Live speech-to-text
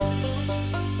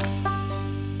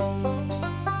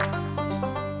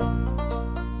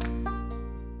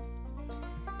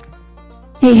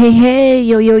Hey,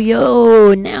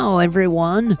 yo. Now,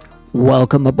 everyone,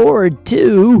 welcome aboard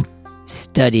to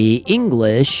Study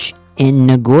English in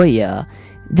Nagoya.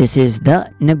 This is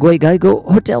the Nagoya Gaigo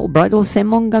Hotel Bridal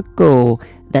Seimon Gakko.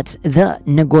 That's the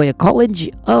Nagoya College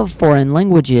of Foreign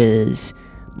Languages.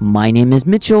 My name is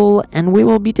Mitchell, and we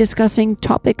will be discussing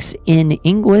topics in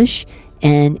English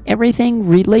and everything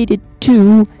related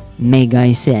to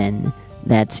Megaisen.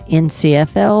 That's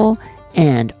NCFL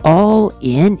and all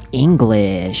in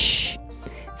English.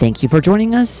 Thank you for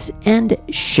joining us, and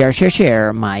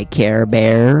share, my Care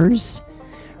Bears.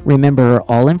 Remember,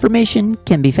 all information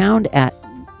can be found at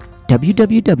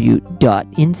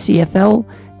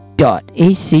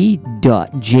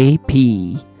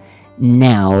www.ncfl.ac.jp.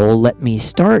 Now, let me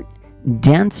start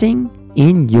dancing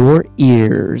in your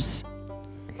ears.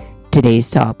 Today's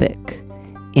topic,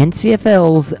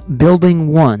 NCFL's Building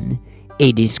 1,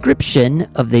 a description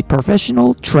of the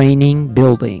professional training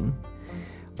building.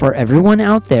 For everyone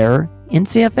out there,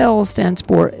 NCFL stands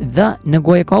for the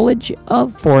Nagoya College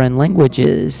of Foreign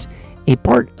Languages, a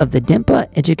part of the Denpa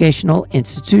Educational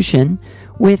Institution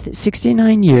with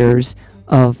 69 years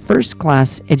of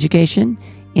first-class education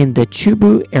in the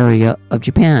Chubu area of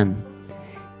Japan.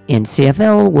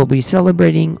 NCFL will be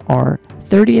celebrating our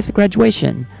 30th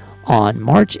graduation on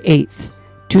March 8th,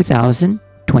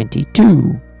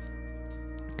 2022.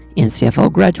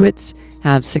 NCFL graduates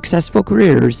have successful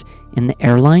careers in the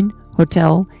airline,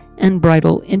 hotel, and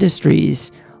bridal industries,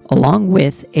 along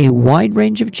with a wide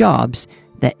range of jobs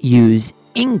that use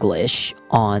English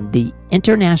on the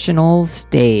international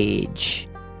stage.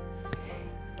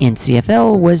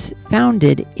 NCFL was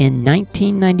founded in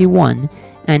 1991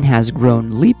 and has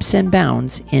grown leaps and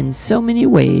bounds in so many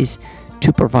ways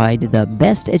to provide the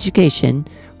best education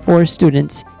for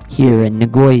students here in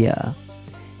Nagoya.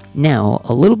 Now,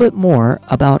 a little bit more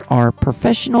about our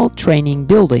professional training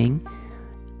building,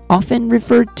 often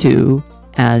referred to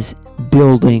as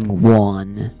Building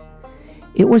 1.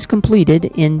 It was completed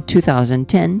in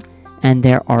 2010, and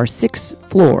there are 6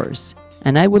 floors,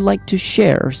 and I would like to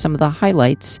share some of the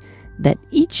highlights that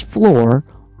each floor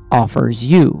offers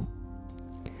you.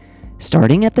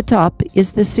 Starting at the top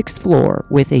is the 6th floor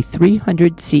with a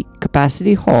 300-seat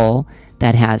capacity hall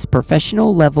that has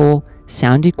professional level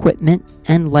sound equipment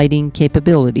and lighting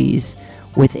capabilities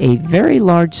with a very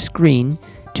large screen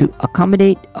to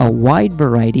accommodate a wide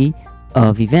variety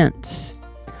of events.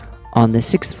 On the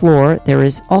 6th floor, there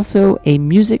is also a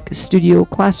music studio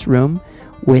classroom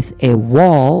with a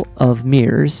wall of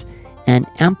mirrors and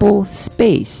ample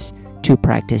space to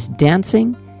practice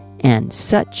dancing and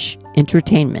such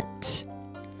entertainment.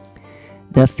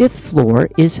 The 5th floor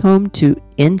is home to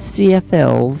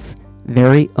NCFL's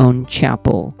very own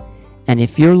chapel. And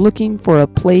if you're looking for a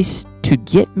place to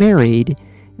get married,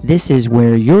 this is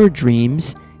where your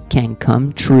dreams can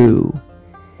come true.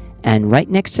 And right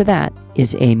next to that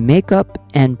is a makeup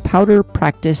and powder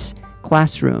practice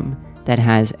classroom that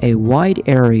has a wide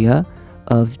area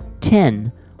of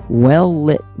 10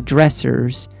 well-lit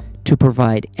dressers to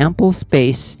provide ample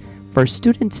space for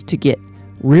students to get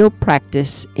real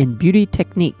practice in beauty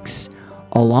techniques,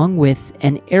 along with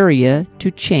an area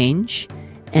to change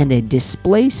and a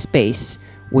display space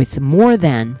with more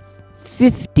than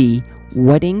 50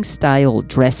 wedding-style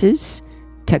dresses,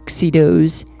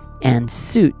 tuxedos, and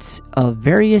suits of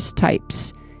various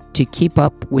types to keep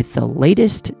up with the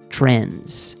latest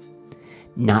trends.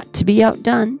 Not to be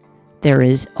outdone, there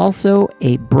is also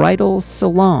a bridal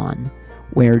salon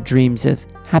where dreams of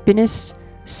happiness,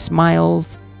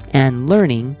 smiles, and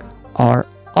learning are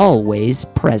always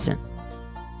present.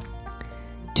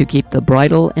 To keep the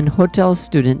bridal and hotel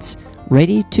students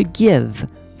ready to give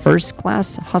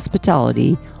first-class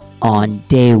hospitality on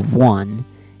day 1,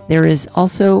 there is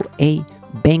also a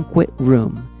banquet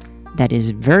room that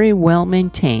is very well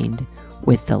maintained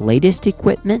with the latest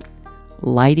equipment,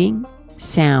 lighting,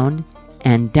 sound,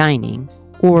 and dining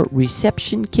or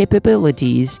reception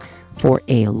capabilities for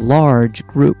a large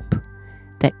group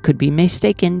that could be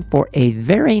mistaken for a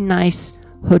very nice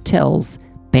hotel's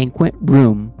banquet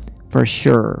room for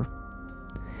sure.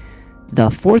 The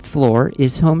 4th floor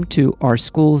is home to our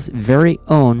school's very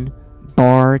own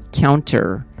bar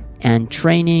counter and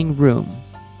training room,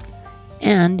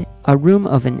 and a room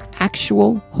of an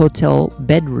actual hotel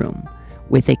bedroom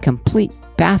with a complete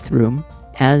bathroom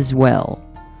as well.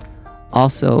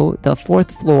 Also, the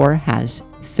 4th floor has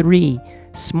 3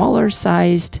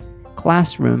 smaller-sized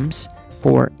classrooms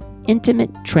for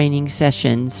intimate training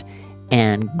sessions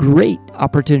and great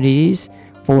opportunities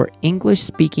for English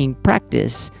speaking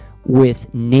practice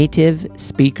with native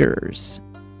speakers.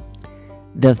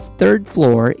 The third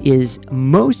floor is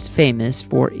most famous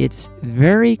for its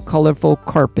very colorful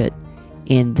carpet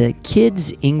in the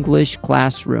Kids English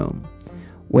classroom,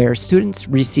 where students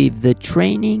receive the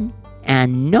training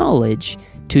and knowledge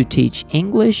to teach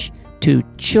English to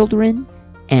children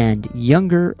and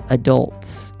younger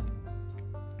adults.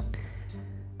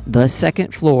 The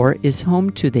second floor is home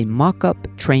to the mock-up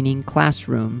training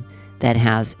classroom that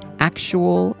has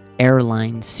actual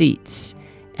airline seats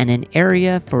and an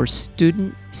area for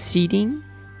student seating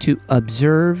to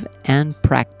observe and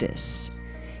practice.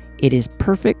 It is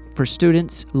perfect for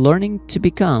students learning to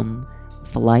become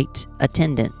flight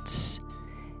attendants.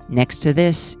 Next to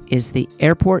this is the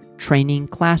airport training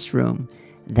classroom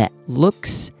that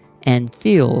looks and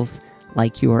feels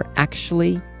like you are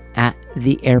actually at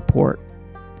the airport.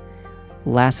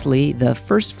 Lastly, the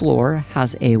first floor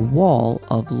has a wall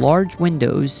of large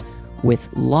windows with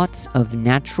lots of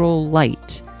natural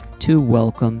light to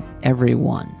welcome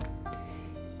everyone.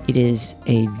 It is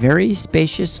a very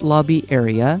spacious lobby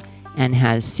area and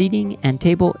has seating and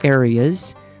table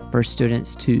areas for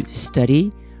students to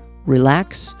study,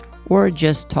 relax, or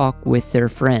just talk with their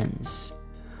friends.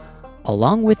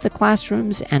 Along with the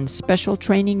classrooms and special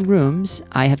training rooms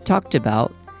I have talked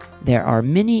about, there are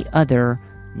many other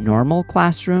normal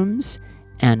classrooms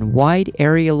and wide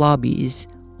area lobbies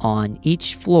on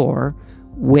each floor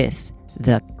with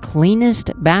the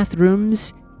cleanest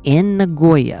bathrooms in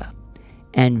Nagoya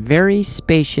and very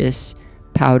spacious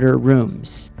powder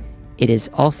rooms. It is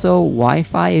also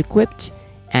Wi-Fi equipped,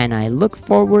 and I look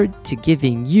forward to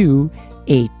giving you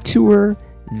a tour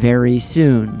very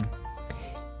soon.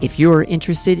 If you're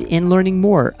interested in learning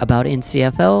more about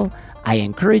NCFL, I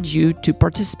encourage you to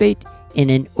participate in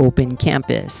an open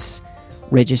campus.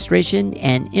 Registration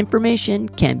and information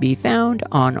can be found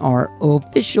on our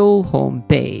official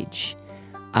homepage.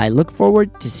 I look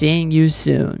forward to seeing you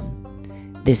soon.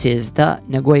 This is the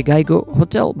Nagoya Gaigo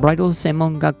Hotel Bridal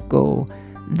Seimon Gakko,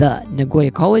 the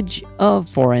Nagoya College of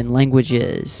Foreign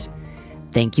Languages.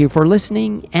 Thank you for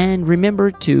listening, and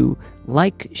remember to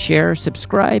like, share,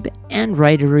 subscribe, and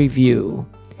write a review.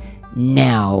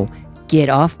 Now, get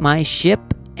off my ship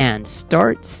and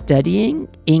start studying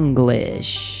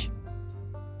English.